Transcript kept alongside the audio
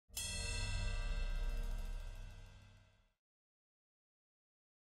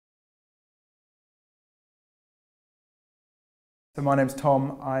So my name's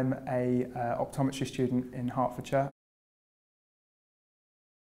Tom. I'm a optometry student in Hertfordshire.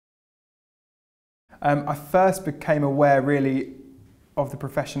 I first became aware really of the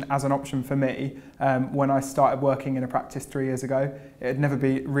profession as an option for me when I started working in a practice 3 years ago. It had never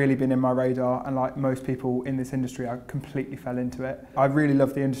really been in my radar, and like most people in this industry, I completely fell into it. I really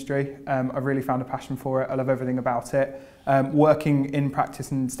love the industry. I've really found a passion for it. I love everything about it. Working in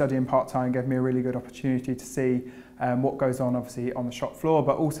practice and studying part-time gave me a really good opportunity to see what goes on obviously on the shop floor,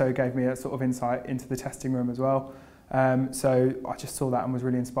 but also gave me a sort of insight into the testing room as well. So I just saw that and was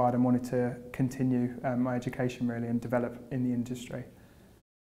really inspired and wanted to continue my education really and develop in the industry.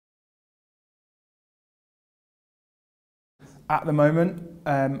 At the moment,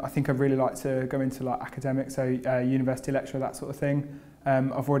 I think I'd really like to go into like academics, so university lecturer, that sort of thing.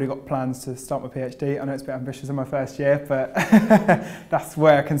 I've already got plans to start my PhD. I know it's a bit ambitious in my first year, but that's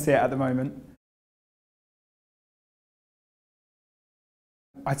where I can see it at the moment.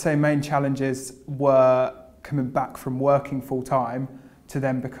 I'd say main challenges were coming back from working full-time to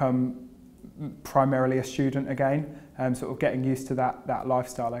then become primarily a student again, sort of getting used to that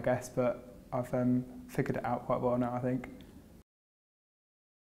lifestyle, I guess, but I've figured it out quite well now, I think.